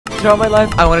throughout my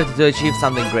life, I wanted to achieve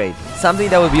something great. Something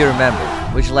that would be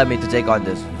remembered, which led me to take on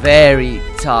this very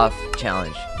tough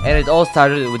challenge. And it all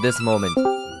started with this moment.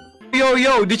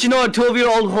 Yo, did you know a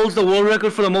 12-year-old holds the world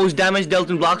record for the most damage dealt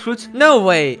in Bloxfruits? No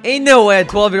way. Ain't no way a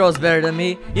 12-year-old's better than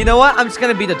me. You know what? I'm just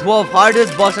gonna be the 12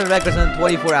 hardest Bloxfruit records in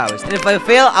 24 hours. And if I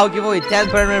fail, I'll give away 10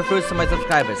 permanent fruits to my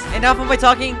subscribers. Enough of my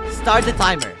talking, start the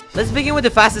timer. Let's begin with the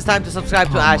fastest time to subscribe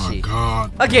to Ashi.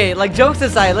 Okay, like jokes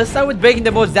aside, let's start with breaking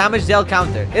the most damage dealt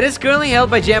counter. It is currently held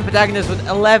by jnprotagonist with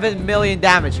 11 million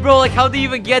damage. Bro, like how do you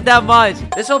even get that much?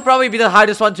 This will probably be the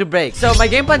hardest one to break. So my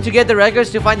game plan to get the records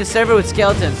to find the server with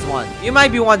skeletons one. You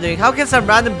might be wondering, how can some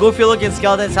random goofy looking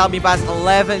skeletons help me pass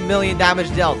 11 million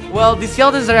damage dealt? Well, these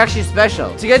skeletons are actually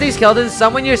special. To get these skeletons,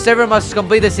 someone in your server must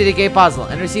complete the CDK puzzle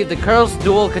and receive the Curl's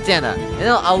dual katana. And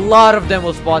then a lot of them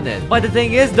will spawn in. But the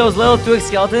thing is, those little twig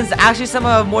skeletons actually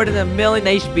somehow have more than 1 million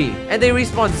HP. And they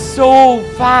respawn so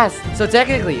fast. So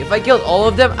technically, if I killed all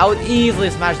of them, I would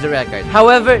easily smash the record.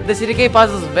 However, the CDK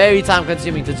puzzle is very time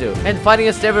consuming to do. And finding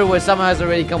a server where someone has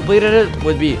already completed it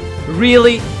would be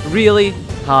really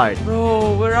hard.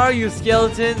 Bro, where are you,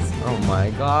 skeletons? Oh my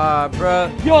god,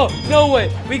 bro. Yo, no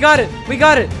way. We got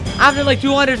it. After like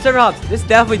 200 server hops. This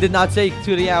definitely did not take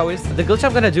 2 hours. The glitch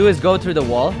I'm gonna do is go through the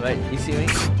wall, right? You see me?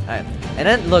 Alright. And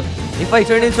then look, if I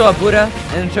turn into a Buddha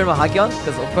and then turn my haki on,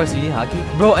 because of course you need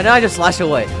haki, bro, and then I just slash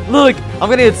away. Look, I'm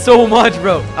gonna hit so much,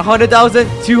 bro. 100,000,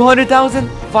 200,000,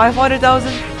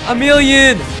 500,000, a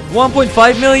million,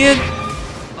 1.5 million.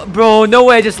 Bro, no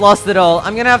way, I just lost it all.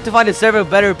 I'm gonna have to find a server with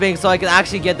better ping so I can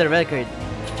actually get the record.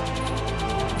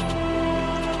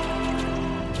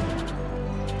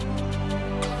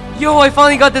 Yo, I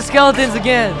finally got the skeletons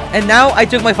again. And now I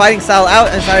took my fighting style out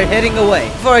and started heading away.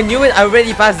 Before I knew it, I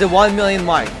already passed the 1 million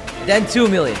mark. Then 2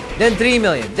 million. Then 3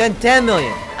 million. Then 10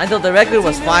 million. Until the record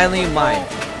was finally mine.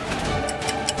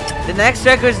 The next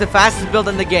record is the fastest build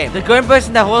in the game. The current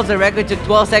person that holds the record took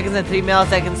 12 seconds and 3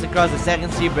 milliseconds to cross the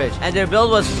second sea bridge. And their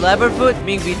build was leopard,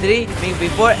 Ming V3, Ming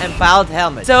V4, and piled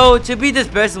helmet. So to beat this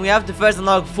person, we have to first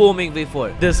unlock full Ming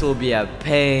V4. This will be a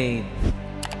pain.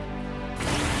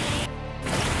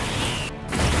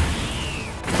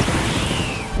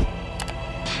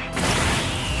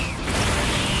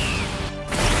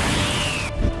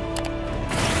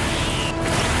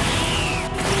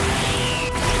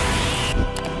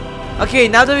 Okay,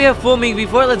 now that we have full Ming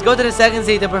V4, let's go to the second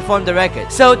stage to perform the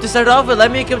record. So, to start off with,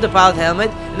 let me equip the pilot helmet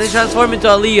and then transform into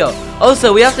a Leo.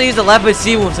 Also, we have to use the leopard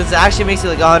C move since it actually makes it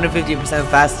like 150%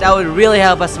 faster. That would really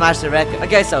help us smash the record.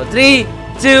 Okay, so 3,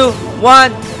 2,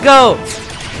 1, go!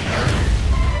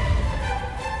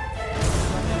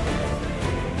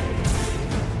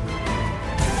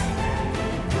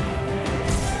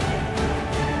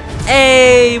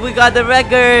 Hey, we got the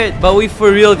record! But we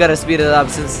for real gotta speed it up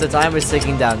since the timer is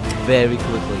ticking down very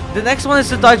quickly. The next one is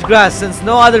to touch grass since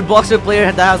no other Bloxfruit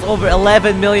player that has over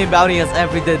 11 million bounty has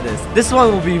ever did this. This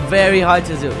one will be very hard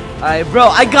to do. Alright, bro,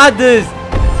 I got this!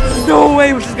 No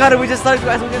way, we just got it, we just touched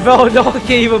grass. Bro, no one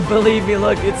can even believe me,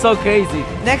 look, it's so crazy.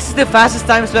 Next is the fastest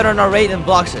time spent on our raid in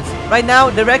Bloxfruit. Right now,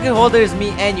 the record holder is me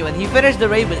and you, and he finished the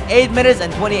raid with 8 minutes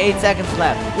and 28 seconds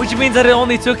left. Which means that it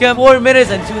only took him 4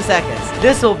 minutes and 2 seconds.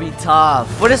 This will be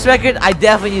tough. For this record, I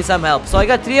definitely need some help, so I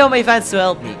got 3 of my fans to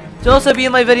help me. To also be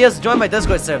in my videos, join my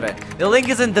Discord server. The link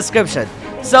is in the description.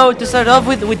 So, to start off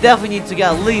with, we definitely need to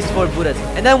get at least 4 Buddhas.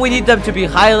 And then we need them to be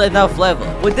high enough level.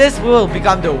 With this, we will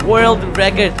become the world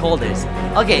record holders.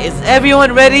 Okay, is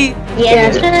everyone ready?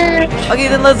 Yes, sir. Okay,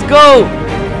 then let's go!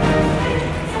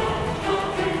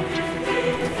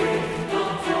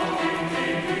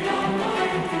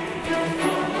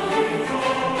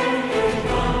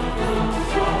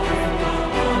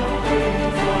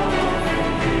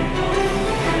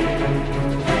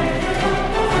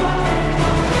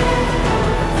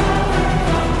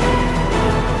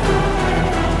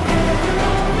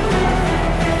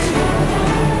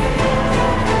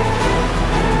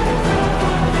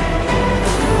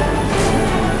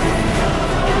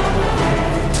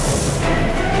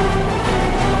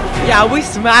 Yeah, we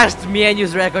smashed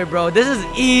Mianyu's record, bro. This is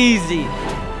easy.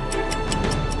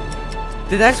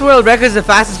 The next world record is the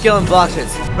fastest kill in Bloxfruit.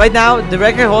 Right now, the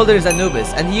record holder is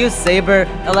Anubis, and he used Saber,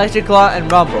 Electric Claw, and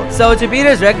Rumble. So to beat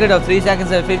his record of 3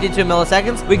 seconds and 52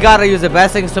 milliseconds, we gotta use the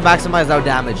best things to maximize our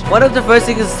damage. One of the first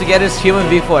things is to get his human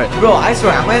V4. Bro, I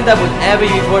swear, I'm gonna end up with every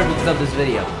V4 because of this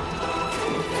video.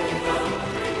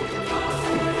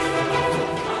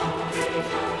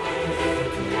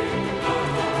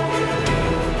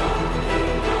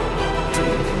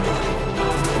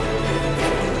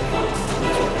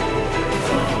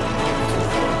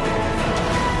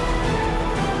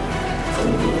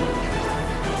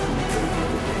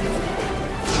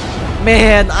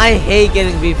 Man, I hate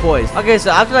getting V4s. Okay,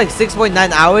 so after like 6.9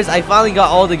 hours, I finally got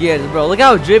all the gears, bro. Look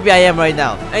how drippy I am right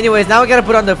now. Anyways, now we gotta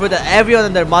put on the fruit that everyone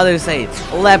and their mothers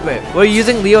hates. Leopard. We're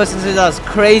using Leo since it does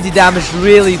crazy damage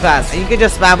really fast, and you can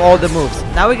just spam all the moves.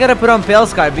 Now we gotta put on Pale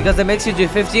Scar because it makes you do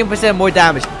 15% more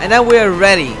damage. And then we are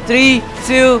ready. 3,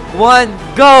 2,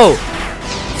 1, go!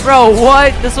 Bro,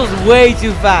 what? This was way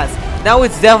too fast. Now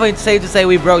it's definitely safe to say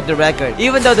we broke the record.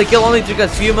 Even though the kill only took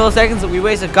us a few milliseconds, we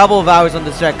wasted a couple of hours on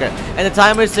this record, and the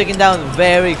timer is ticking down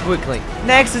very quickly.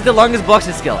 Next is the longest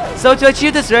boxer skill. So to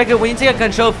achieve this record, we need to get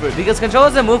control fruit, because control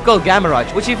has a move called Gamma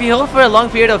Rush, which if you hold for a long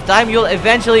period of time, you'll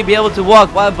eventually be able to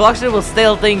walk, while Bloxfruit will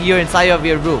still think you're inside of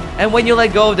your room. And when you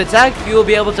let go of the attack, you will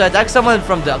be able to attack someone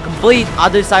from the complete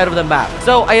other side of the map.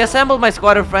 So I assembled my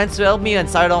squad of friends to help me and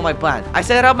started on my plan. I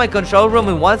set up my control room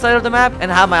in one side of the map,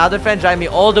 and have my other friend drive me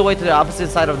all the way to the opposite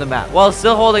side of the map, while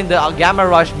still holding the Gamma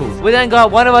Rush move. We then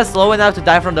got one of us slow enough to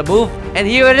die from the move, and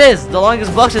here it is, the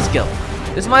longest Bloxfruit skill.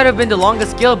 This might have been the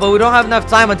longest skill, but we don't have enough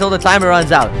time until the timer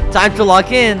runs out. Time to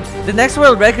lock in. The next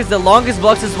world record is the longest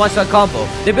Bloxfruit one-shot combo.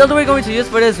 The build we're going to use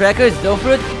for this record is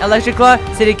Fruit, Electric Claw,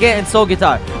 City Kit, and Soul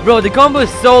Guitar. Bro, the combo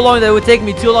is so long that it would take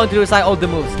me too long to recite all the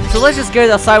moves. So let's just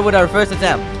get started with our first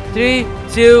attempt. 3,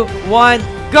 2,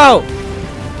 1, go!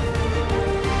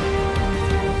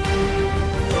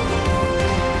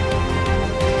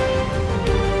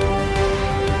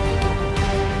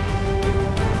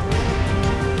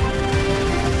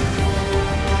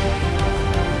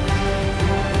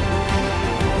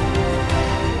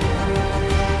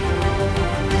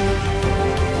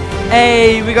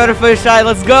 Hey, we got our first try,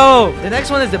 let's go! The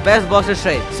next one is the best boxer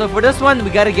trade. So for this one, we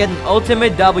gotta get an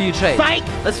ultimate W trade. Fight!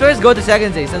 Let's first go to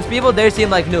second stage, since people there seem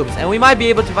like noobs, and we might be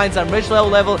able to find some rich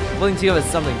level willing to give us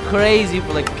something crazy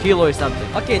for like a kilo or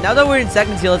something. Okay, now that we're in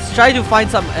second tier, let's try to find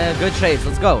some good trades.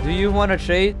 Let's go. Do you want to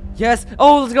trade? Yes.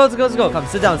 Oh, let's go, let's go, let's go. Come,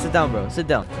 sit down, bro. Sit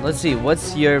down. Let's see,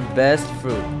 what's your best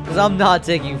fruit? Because I'm not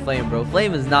taking Flame, bro.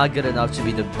 Flame is not good enough to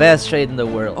be the best trade in the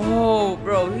world. Oh,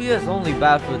 bro, he has only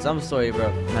bad fruits. I'm sorry,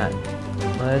 bro. Man,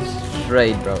 let's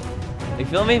trade, bro. You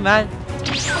feel me, man?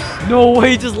 No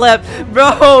way, he just left.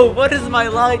 Bro, what is my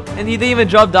luck? And he didn't even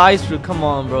drop the ice fruit. Come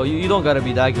on, bro. You don't gotta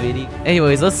be that greedy.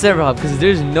 Anyways, let's server hop because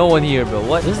there's no one here, bro.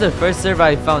 What? This is the first server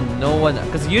I found no one.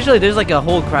 Because usually there's like a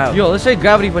whole crowd. Yo, let's try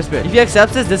Gravity for Spirit. If he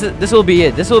accepts this, this will be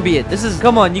it. This will be it. This is,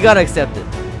 come on, you gotta accept it.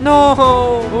 No,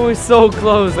 oh, we're so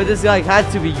close. But this guy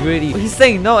had to be greedy. He's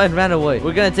saying no and ran away.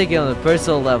 We're gonna take it on a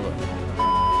personal level.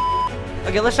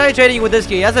 Okay, let's try trading with this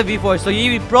kid. He has a V4, so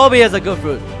he probably has a good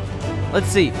fruit. Let's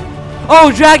see.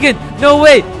 Oh, dragon! No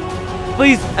way!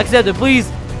 Please accept it,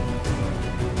 please.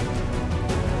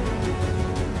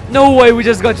 No way, we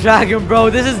just got dragon, bro.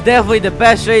 This is definitely the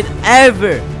best trade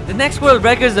ever. The next world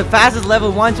record is the fastest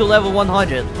level 1 to level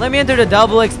 100. Let me enter the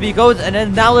double XP code, and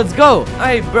then now let's go.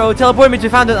 Alright, bro, teleport me to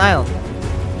Fountain Isle.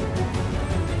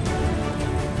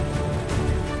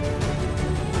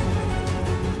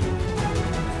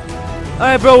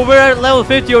 Alright, bro, we're at level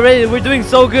 50 already. We're doing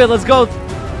so good. Let's go.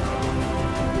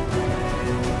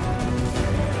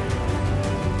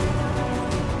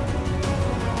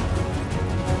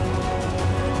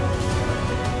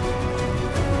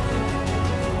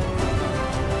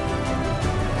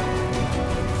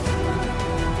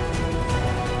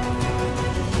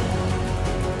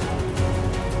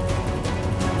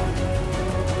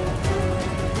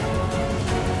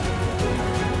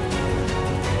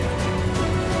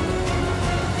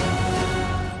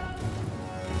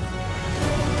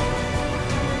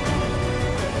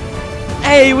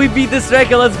 Hey, we beat this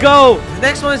record, let's go! The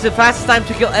next one is the fastest time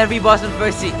to kill every boss in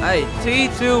first seat. Alright, 3,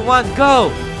 2, 1,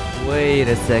 go! Wait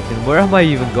a second, where am I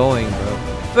even going, bro?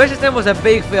 First attempt was a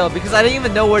big fail because I didn't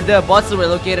even know where the bosses were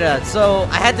located at, so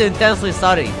I had to intensely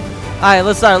study. Alright,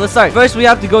 let's start. First, we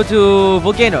have to go to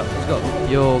Volcano. Let's go.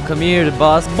 Yo, come here, the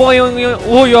boss. Boy,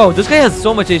 oh, yo, this guy has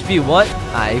so much HP, what?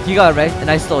 Alright, he got wrecked, and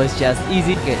I stole his chest.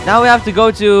 Easy. Okay, now we have to go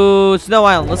to Snow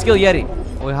Island. Let's kill Yeti.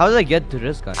 Wait, how did I get to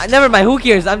this guy? Never mind, who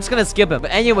cares? I'm just gonna skip him. But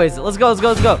anyways, let's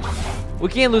go. We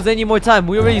can't lose any more time.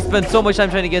 We already spent so much time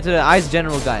trying to get to the Ice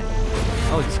General guy.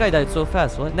 Oh, this guy died so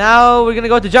fast. What? Now we're gonna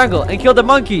go to jungle and kill the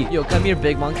monkey. Yo, come here,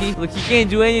 big monkey. Look, he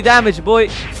can't do any damage, boy.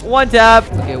 One tap.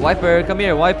 Okay, Wiper, come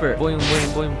here, Wiper. Boing,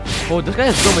 boing, boing. Oh, this guy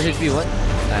has so much HP. What?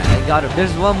 I got him.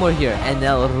 There's one more here.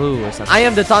 NL Ru or something. I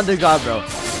am the Thunder God, bro.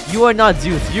 You are not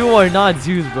Zeus. You are not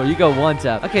Zeus, bro. You got one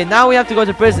tap. Okay, now we have to go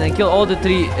to prison and kill all the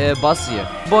 3 bosses here.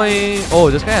 Boing. Oh,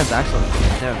 this guy has actually.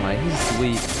 Never mind. He's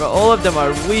weak. Bro, all of them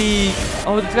are weak.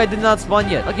 Oh, this guy did not spawn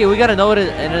yet. Okay, we gotta note it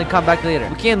and then come back later.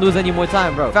 We can't lose any more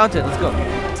time, bro. Fountain, let's go.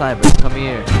 Cyber, come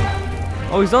here.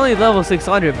 Oh, he's only level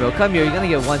 600, bro. Come here, you're gonna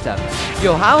get one tap.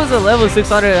 Yo, how is a level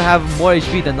 600 have more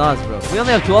HP than us, bro? We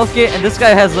only have 12k, and this guy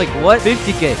has like, what?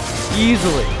 50k.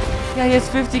 Easily. Yeah, he has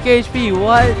 50k HP.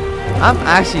 What? I'm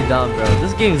actually dumb, bro.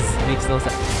 This game makes no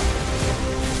sense.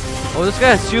 Oh, this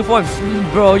guy has 2 forms.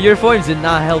 Bro, your forms did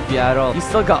not help you at all. You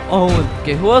still got owned.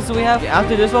 Okay, who else do we have? Okay,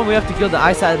 after this one, we have to kill the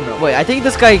Ice Admiral. Wait, I think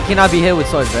this guy cannot be hit with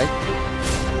swords, right?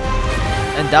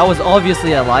 And that was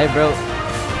obviously a lie, bro.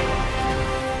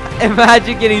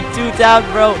 Imagine getting 2 tapped,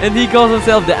 bro. And he calls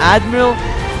himself the Admiral.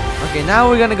 Okay, now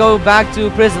we're gonna go back to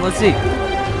prison. Let's see.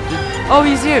 Oh,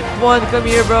 he's here. One, come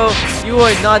here, bro. You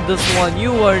are not this one.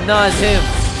 You are not him.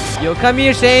 Yo, come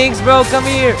here, Shanks, bro. Come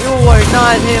here. You are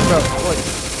not him, bro. Wait.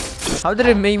 How did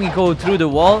it make me go through the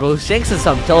wall? Bro, Shanks has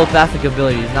some telepathic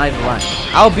abilities, not even lying.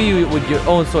 I'll be you with your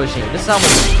own sword, Shanks. This is how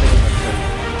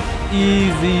much.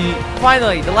 Easy.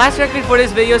 Finally, the last record for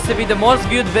this video is to be the most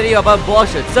viewed video about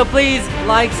Bloxfruit. So please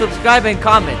like, subscribe, and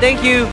comment. Thank you.